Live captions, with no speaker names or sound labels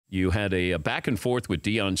You had a back and forth with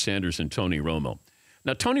Deion Sanders and Tony Romo.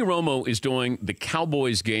 Now, Tony Romo is doing the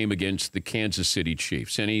Cowboys game against the Kansas City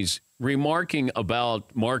Chiefs, and he's remarking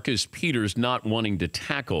about Marcus Peters not wanting to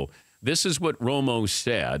tackle. This is what Romo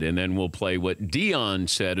said, and then we'll play what Deion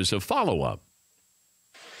said as a follow-up.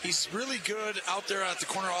 He's really good out there at the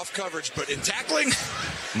corner off coverage, but in tackling,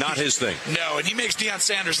 not his thing. No, and he makes Deion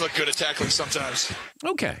Sanders look good at tackling sometimes.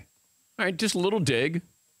 Okay. All right, just a little dig,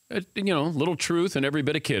 little truth and every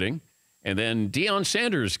bit of kidding. And then Deion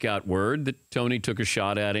Sanders got word that Tony took a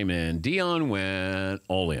shot at him, and Deion went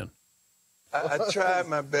all in. I tried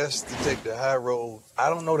my best to take the high road. I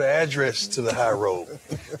don't know the address to the high road,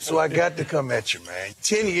 so I got to come at you, man.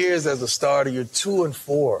 10 years as a starter, you're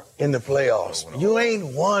 2-4 in the playoffs. You ain't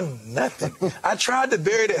won nothing. I tried to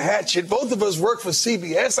bury the hatchet. Both of us work for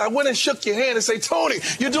CBS. I went and shook your hand and say, Tony,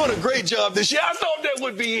 you're doing a great job this year. I thought that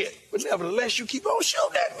would be it. But nevertheless, you keep on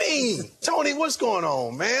shooting at me. Tony, what's going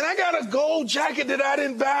on, man? I got a gold jacket that I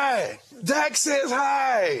didn't buy. Dak says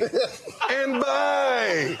hi and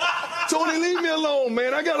bye. Tony, leave me alone,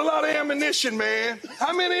 man. I got a lot of ammunition, man.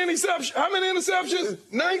 How many interceptions?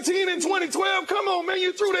 19 in 2012? Come on, man.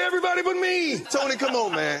 You threw to everybody but me. Tony, come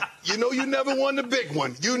on, man. You know you never won the big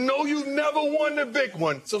one. You know you never won the big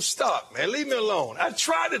one. So stop, man. Leave me alone. I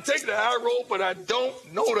tried to take the high road, but I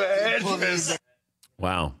don't know the address.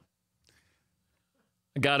 Wow.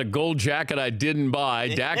 I got a gold jacket I didn't buy.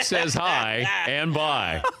 Dak says hi and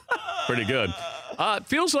bye. Pretty good. It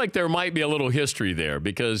feels like there might be a little history there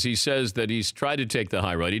because he says that he's tried to take the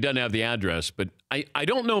high road. He doesn't have the address, but I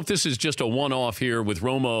don't know if this is just a one-off here with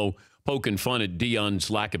Romo poking fun at Deion's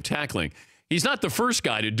lack of tackling. He's not the first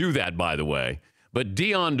guy to do that, by the way. But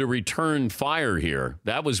Deion to return fire here,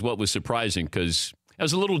 that was what was surprising because it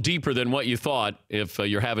was a little deeper than what you thought if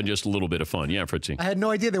you're having just a little bit of fun. Yeah, Fritzy. I had no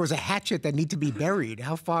idea there was a hatchet that needed to be buried.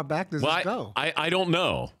 How far back does this go? I don't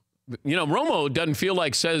know. Romo doesn't feel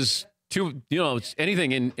like says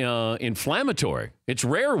anything inflammatory. It's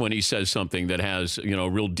rare when he says something that has, a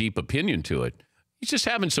real deep opinion to it. He's just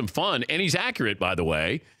having some fun, and he's accurate, by the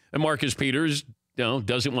way. And Marcus Peters,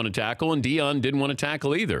 doesn't want to tackle, and Deion didn't want to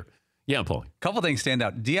tackle either. Yeah, Paul. A couple things stand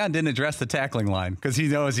out. Deion didn't address the tackling line because he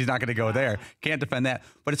knows he's not going to go there. Can't defend that.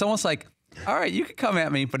 But it's almost like, all right, you can come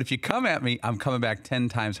at me, but if you come at me, I'm coming back 10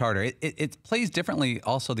 times harder. It plays differently,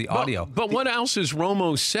 also the audio. But what else has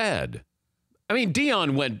Romo said? I mean,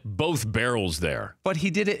 Deion went both barrels there. But he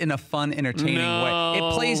did it in a fun, entertaining way.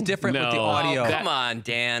 It plays different with the audio. Oh, come on,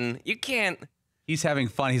 Dan. You can't. He's having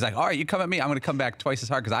fun. He's like, all right, you come at me, I'm going to come back twice as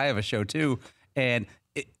hard because I have a show too. And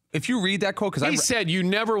if you read that quote, because he said you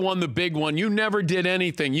never won the big one, you never did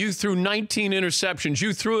anything, you threw 19 interceptions,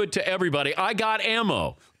 you threw it to everybody. I got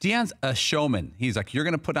ammo. Deion's a showman. He's like, you're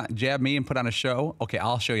going to jab me and put on a show. Okay,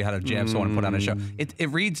 I'll show you how to jab someone and put on a show. It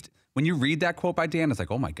reads when you read that quote by Dan, it's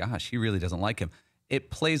like, oh my gosh, he really doesn't like him. It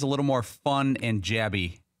plays a little more fun and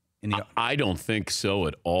jabby. I don't think so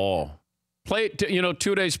at all. Play,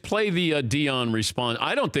 2 days, play the Deion response.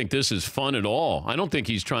 I don't think this is fun at all. I don't think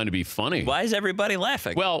he's trying to be funny. Why is everybody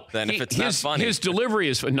laughing? Well, then if it's not funny. His delivery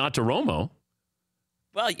is not to Romo.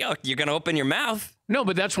 Well, you're going to open your mouth. No,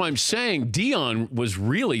 but that's why I'm saying Deion was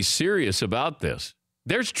really serious about this.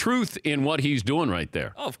 There's truth in what he's doing right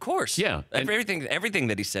there. Oh, of course. Yeah. Everything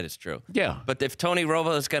that he said is true. Yeah. But if Tony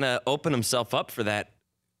Romo is going to open himself up for that,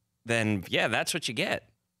 then, yeah, that's what you get.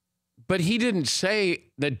 But he didn't say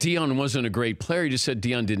that Deion wasn't a great player. He just said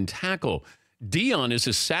Deion didn't tackle. Deion is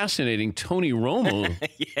assassinating Tony Romo.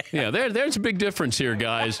 Yeah, there's a big difference here,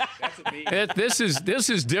 guys. This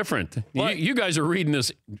is different. You guys are reading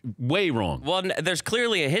this way wrong. Well, there's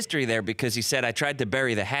clearly a history there because he said, I tried to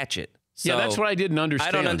bury the hatchet. So yeah, that's what I didn't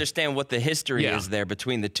understand. I don't understand what the history is there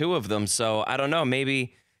between the two of them. So I don't know.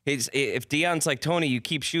 Maybe if Deion's like, Tony, you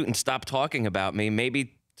keep shooting, stop talking about me.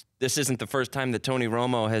 Maybe this isn't the first time that Tony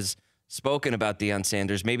Romo has spoken about Deion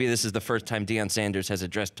Sanders. Maybe this is the first time Deion Sanders has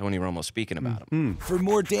addressed Tony Romo speaking about him. For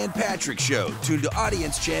more Dan Patrick Show, tune to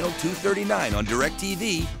Audience Channel 239 on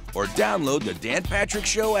DirecTV or download the Dan Patrick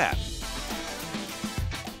Show app.